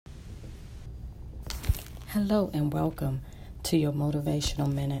Hello and welcome to your Motivational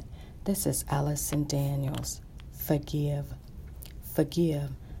Minute. This is Allison Daniels. Forgive. Forgive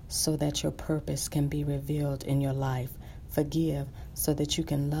so that your purpose can be revealed in your life. Forgive so that you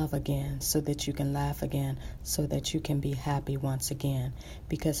can love again, so that you can laugh again, so that you can be happy once again.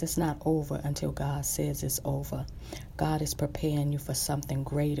 Because it's not over until God says it's over. God is preparing you for something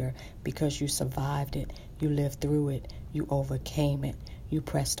greater because you survived it, you lived through it, you overcame it, you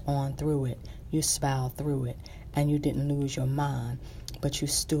pressed on through it, you smiled through it, and you didn't lose your mind, but you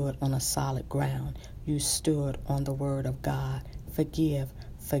stood on a solid ground. You stood on the word of God. Forgive.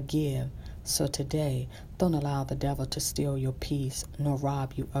 So today, don't allow the devil to steal your peace nor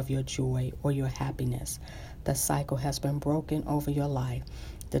rob you of your joy or your happiness. The cycle has been broken over your life.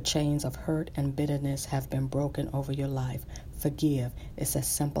 The chains of hurt and bitterness have been broken over your life. Forgive. It's as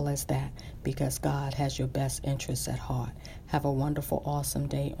simple as that because God has your best interests at heart. Have a wonderful, awesome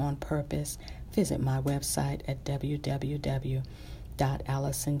day on purpose. Visit my website at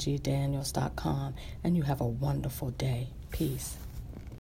www.allisongdaniels.com and you have a wonderful day. Peace.